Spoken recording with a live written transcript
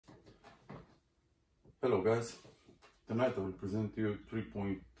Hello guys, tonight I will present you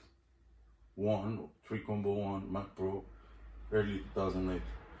 3.1 3 Combo 1 MacPro early 2008.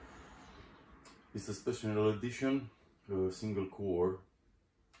 It's a special edition, single core.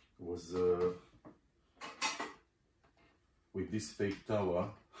 It was with this fake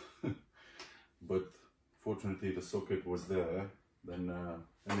tower, but fortunately the socket was there. Then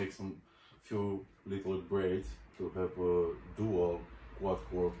I make some few little upgrades to have a dual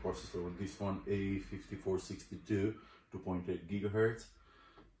quad-core processor with this one, A5462, 2.8 GHz,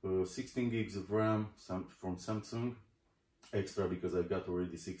 16 gigs of RAM from Samsung, extra because I got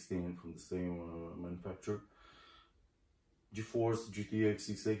already 16 from the same manufacturer. GeForce GTX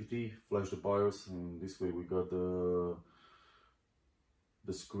 680, flash the BIOS, and this way we got the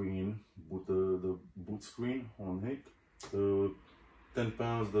screen, the boot screen on it. 10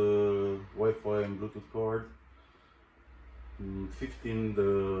 pounds the Wi-Fi and Bluetooth card. 15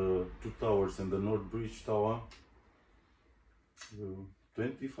 the two towers and the North Bridge tower.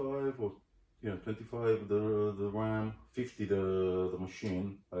 25 or 25 the RAM, 50 the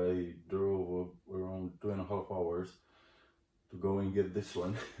machine. I drove around 2.5 hours to go and get this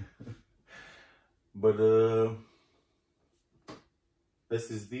one. But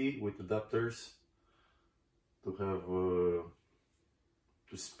SSD with adapters to have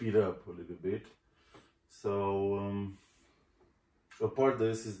to speed up a little bit. So apart the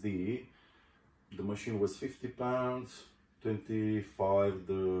SSD, the machine was 50 pounds, 25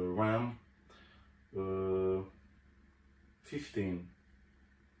 the RAM, 15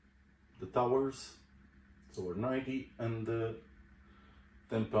 the towers, so we're 90, and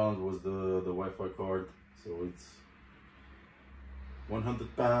 10 pounds was the Wi-Fi card, so it's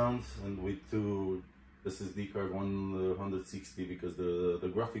 100 pounds, and with two SSD card 160, because the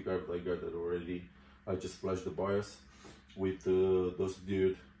graphic card I got it already. I just flashed the BIOS with those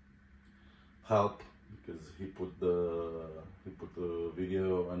dude help, because he put the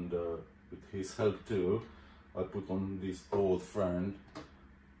video, and with his help too I put on this old friend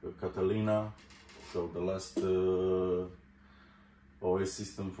Catalina, so the last OS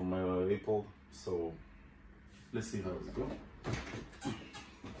system from Apple. So let's see how it goes.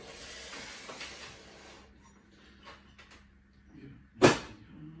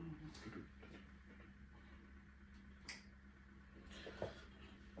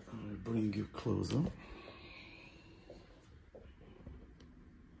 Bring you closer.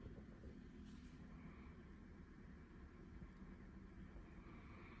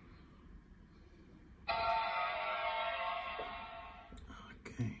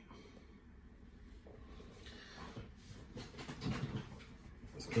 Okay.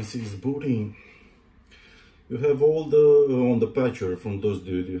 As you can see, it's booting. You have all the on the patcher from those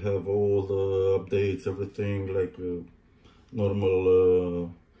dude. You have all the updates, everything like normal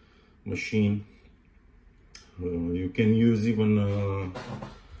machine. You can use even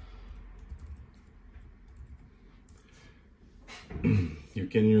you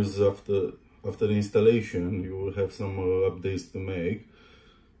can use after the installation. You will have some updates to make.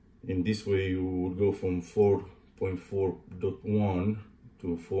 In this way you would go from 4.4.1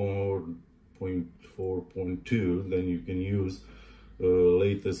 to 4.4.2. then you can use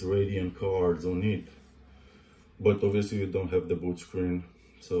latest Radeon cards on it, but obviously you don't have the boot screen.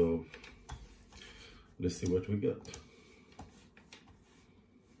 So let's see what we got.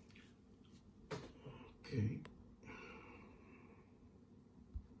 Okay.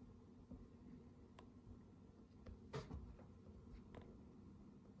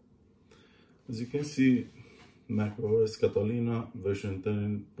 As you can see, MacOS Catalina version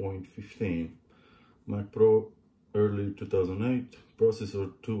 10.15, MacPro early 2008,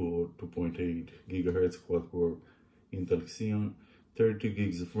 processor 2 or 2.8 GHz quad-core Intel Xeon, 30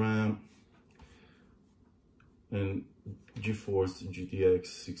 gigs of RAM, and GeForce GTX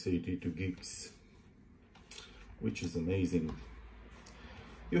 680 gigs, which is amazing.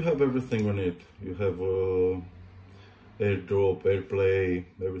 You have everything on it. You have AirDrop, AirPlay,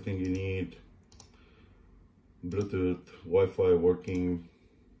 everything you need, Bluetooth, Wi-Fi working.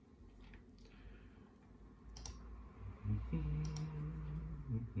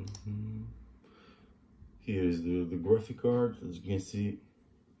 Here is the graphic card, as you can see,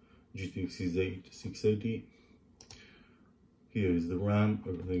 GTX 680. Here is the RAM,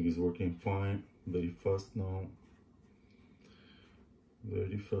 everything is working fine, very fast now,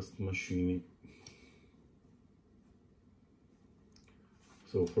 very fast machine.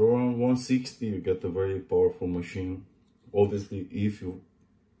 So for around 160 you get a very powerful machine. Obviously if you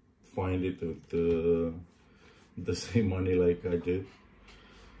find it at the same money like I did,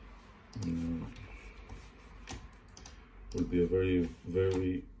 will be a very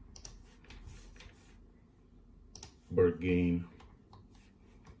bargain.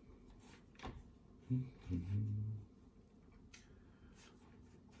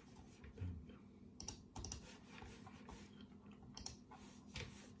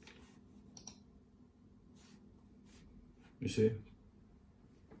 You see?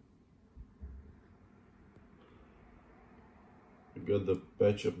 You got the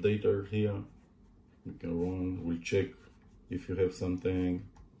patch updater here. You can run, we'll check if you have something.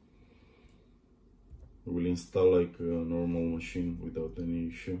 We'll install like a normal machine without any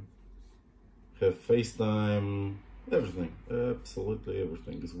issue. Have FaceTime, everything, absolutely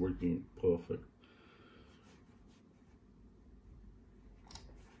everything is working perfect.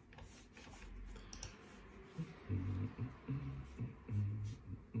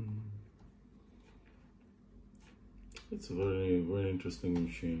 It's a very interesting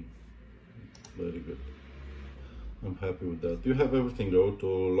machine, very good. I'm happy with that. You have everything,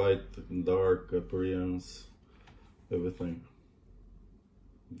 auto, light, dark, appearance, everything.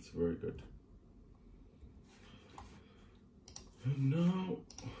 It's very good. And now,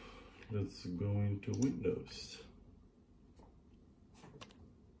 let's go into Windows.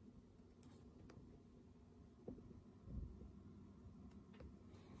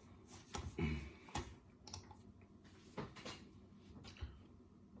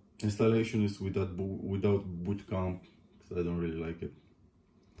 Installation is without boot camp, because I don't really like it.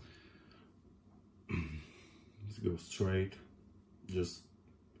 Let's go straight. Just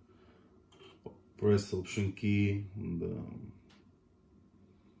press Option key and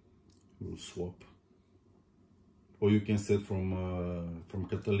we'll swap. Or you can set from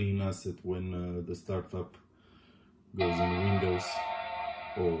Catalina, set when the startup goes in Windows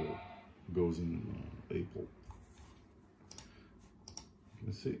or goes in Apple. You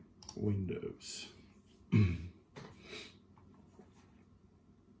can see Windows.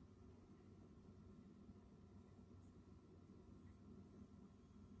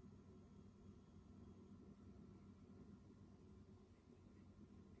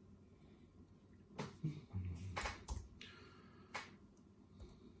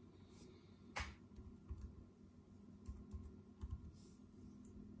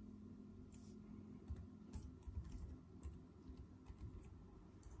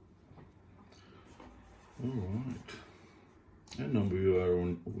 Alright, and now we are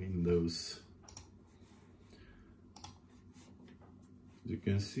on Windows. You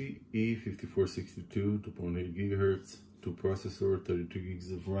can see E5462, 2.8 GHz, 2 processor, 32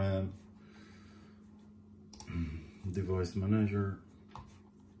 gigs of RAM, device manager,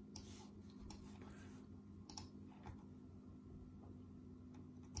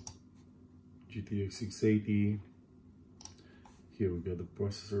 GTX 680. Here we got the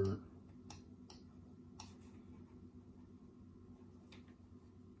processor.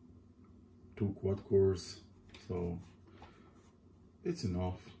 Two quad cores, so it's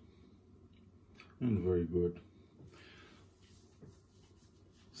enough and very good.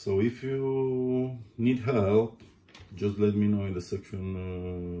 So if you need help, just let me know in the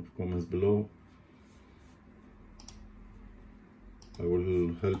section of comments below. I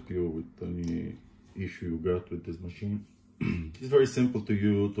will help you with any issue you got with this machine. It's very simple to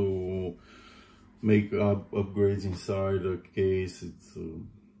you to make upgrades inside the case. It's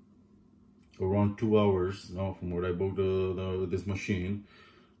around 2 hours now from where I bought this machine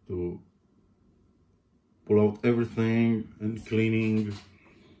to pull out everything and cleaning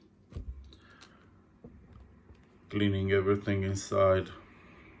everything inside.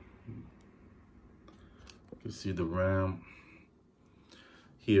 You can see the RAM.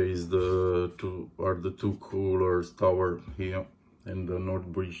 Here is the two coolers tower here and the North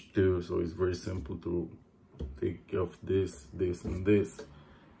Bridge too, so it's very simple to take off this and this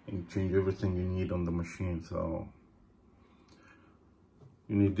and change everything you need on the machine. So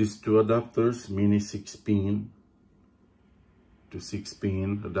you need these two adapters, mini 6-pin to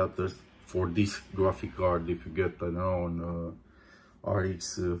 6-pin adapters for this graphic card. If you get, I don't know, an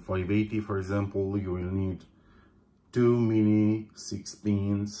RX 580 for example, you will need 2 mini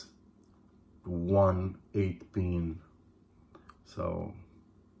 6-pins to 1 8-pin. So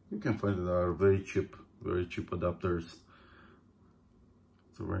you can find that are very cheap adapters.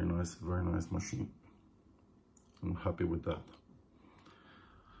 It's a very nice machine. I'm happy with that.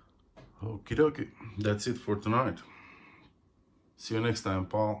 Okie dokie, that's it for tonight. See you next time,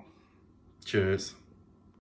 pal. Cheers.